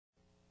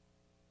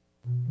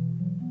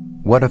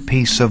What a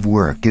piece of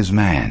work is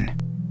man!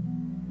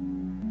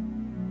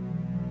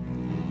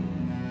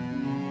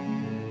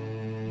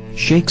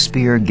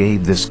 Shakespeare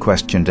gave this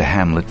question to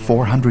Hamlet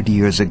 400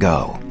 years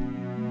ago,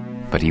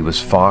 but he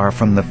was far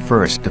from the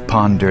first to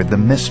ponder the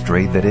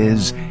mystery that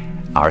is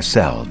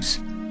ourselves.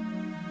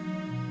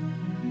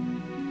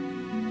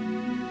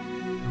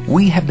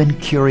 We have been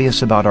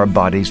curious about our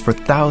bodies for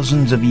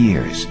thousands of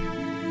years.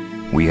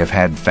 We have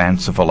had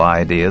fanciful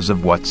ideas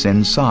of what's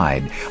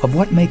inside, of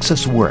what makes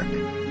us work.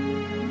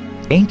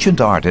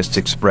 Ancient artists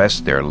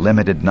expressed their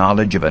limited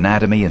knowledge of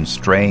anatomy in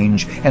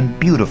strange and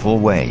beautiful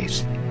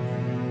ways.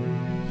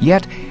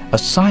 Yet, a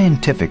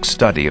scientific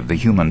study of the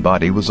human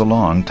body was a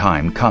long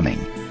time coming.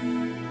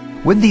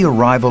 With the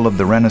arrival of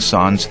the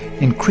Renaissance,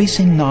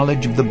 increasing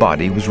knowledge of the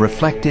body was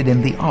reflected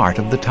in the art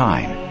of the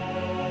time.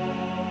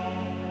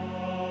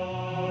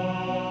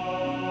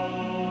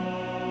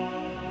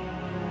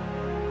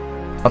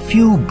 A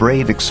few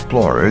brave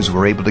explorers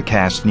were able to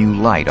cast new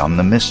light on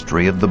the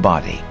mystery of the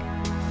body.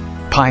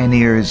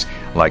 Pioneers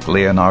like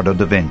Leonardo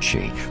da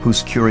Vinci,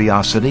 whose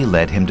curiosity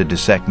led him to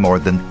dissect more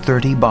than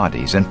 30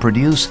 bodies and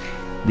produce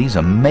these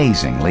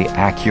amazingly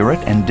accurate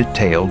and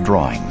detailed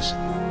drawings.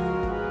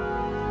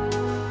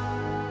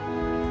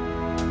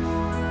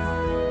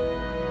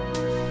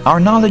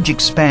 Our knowledge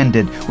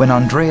expanded when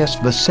Andreas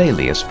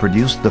Vesalius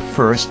produced the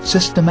first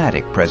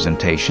systematic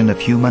presentation of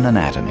human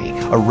anatomy,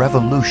 a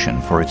revolution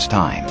for its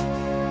time.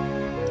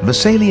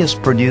 Vesalius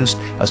produced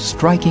a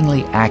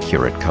strikingly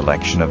accurate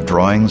collection of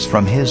drawings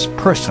from his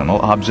personal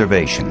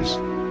observations.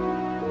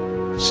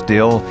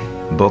 Still,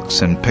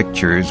 books and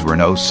pictures were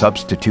no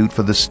substitute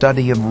for the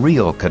study of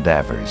real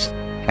cadavers,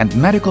 and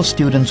medical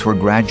students were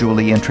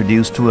gradually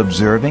introduced to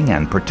observing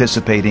and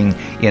participating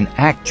in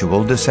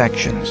actual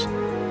dissections.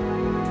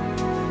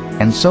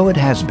 And so it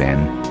has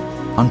been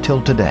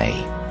until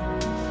today.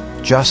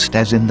 Just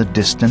as in the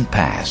distant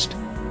past,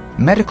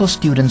 medical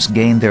students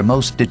gain their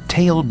most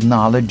detailed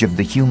knowledge of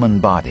the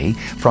human body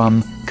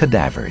from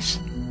cadavers.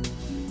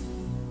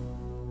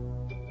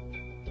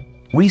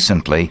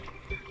 Recently,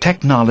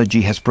 technology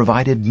has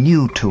provided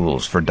new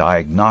tools for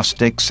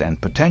diagnostics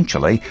and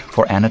potentially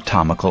for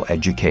anatomical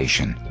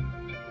education.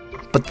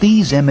 But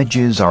these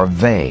images are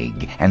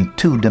vague and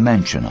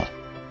two-dimensional.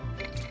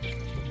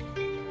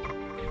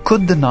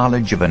 Could the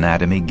knowledge of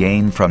anatomy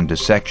gained from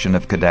dissection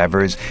of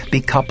cadavers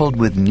be coupled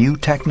with new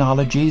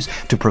technologies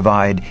to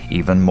provide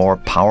even more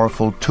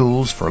powerful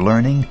tools for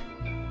learning?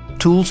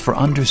 Tools for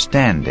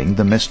understanding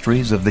the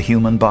mysteries of the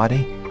human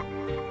body?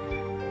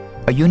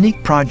 A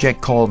unique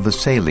project called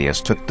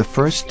Vesalius took the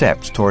first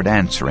steps toward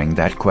answering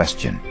that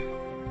question.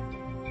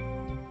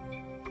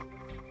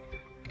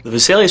 The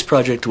Vesalius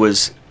project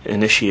was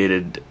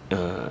initiated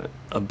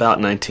about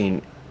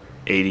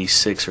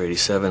 1986 or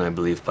 87, I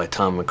believe, by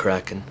Tom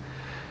McCracken.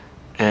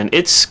 And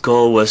its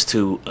goal was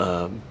to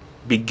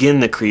begin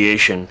the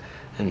creation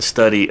and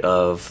study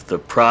of the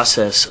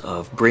process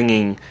of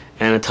bringing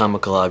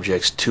anatomical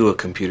objects to a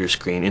computer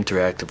screen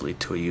interactively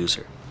to a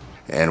user.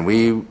 And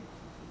we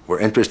were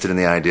interested in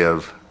the idea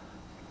of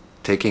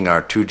taking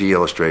our 2D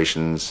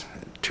illustrations,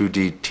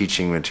 2D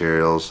teaching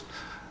materials,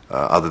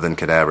 other than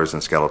cadavers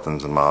and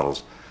skeletons and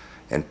models,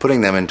 and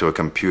putting them into a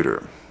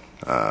computer.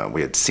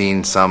 We had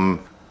seen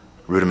some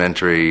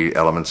rudimentary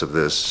elements of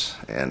this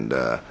and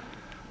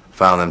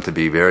found them to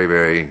be very,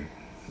 very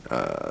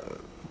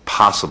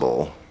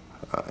possible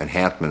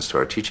enhancements to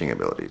our teaching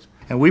abilities.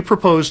 And we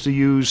proposed to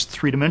use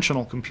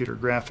three-dimensional computer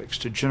graphics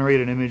to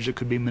generate an image that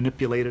could be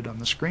manipulated on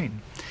the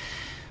screen.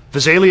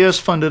 Vesalius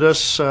funded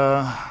us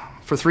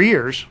for 3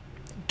 years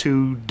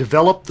to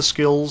develop the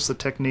skills, the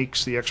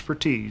techniques, the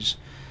expertise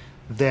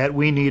that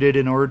we needed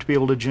in order to be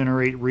able to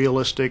generate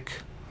realistic,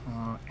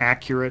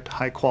 accurate,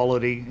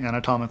 high-quality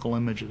anatomical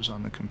images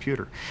on the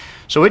computer.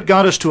 So it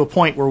got us to a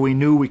point where we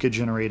knew we could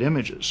generate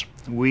images.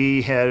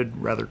 We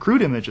had rather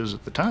crude images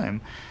at the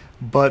time,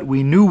 but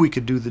we knew we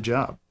could do the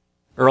job.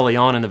 Early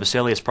on in the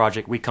Vesalius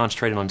project, we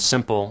concentrated on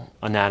simple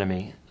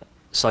anatomy,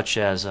 such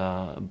as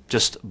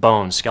just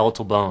bones,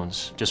 skeletal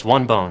bones, just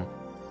one bone.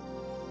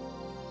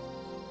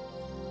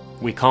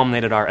 We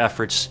culminated our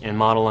efforts in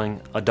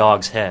modeling a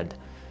dog's head.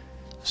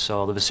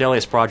 So the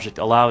Vesalius project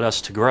allowed us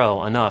to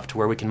grow enough to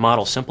where we can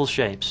model simple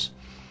shapes.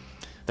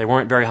 They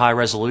weren't very high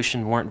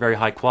resolution, weren't very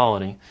high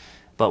quality,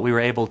 but we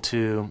were able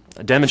to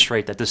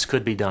demonstrate that this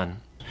could be done.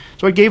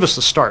 So it gave us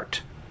the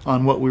start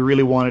on what we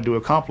really wanted to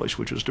accomplish,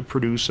 which was to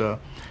produce an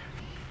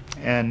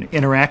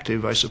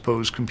interactive, I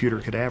suppose,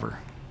 computer cadaver.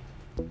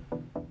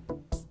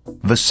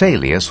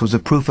 Vesalius was a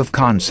proof of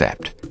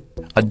concept,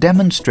 a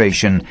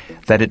demonstration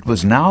that it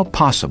was now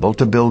possible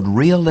to build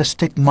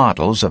realistic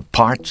models of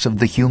parts of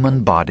the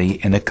human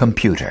body in a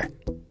computer.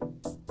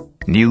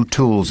 New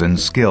tools and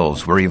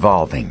skills were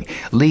evolving,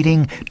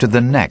 leading to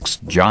the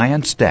next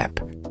giant step,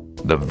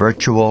 the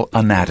Virtual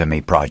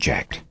Anatomy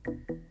Project.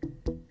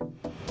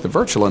 The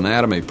Virtual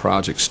Anatomy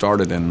Project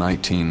started in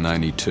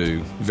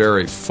 1992.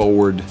 Very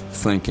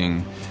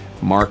forward-thinking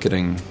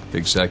marketing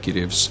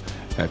executives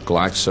at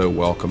Glaxo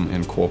Wellcome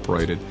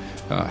Incorporated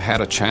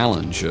had a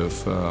challenge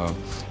of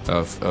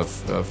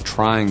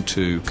trying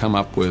to come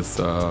up with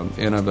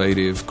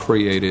innovative,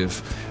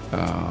 creative,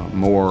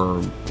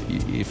 more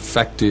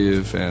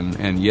effective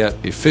and yet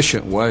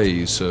efficient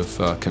ways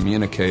of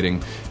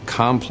communicating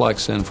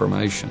complex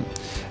information.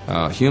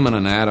 Human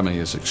anatomy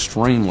is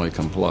extremely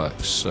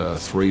complex,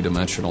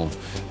 three-dimensional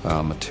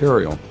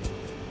material.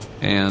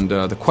 And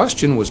the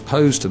question was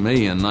posed to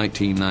me in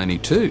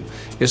 1992,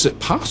 is it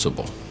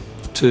possible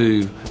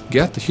to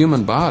get the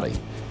human body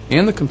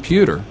in the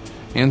computer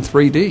in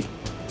 3D?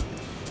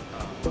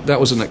 That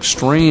was an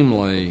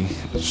extremely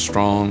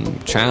strong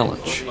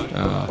challenge.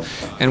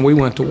 And we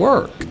went to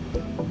work.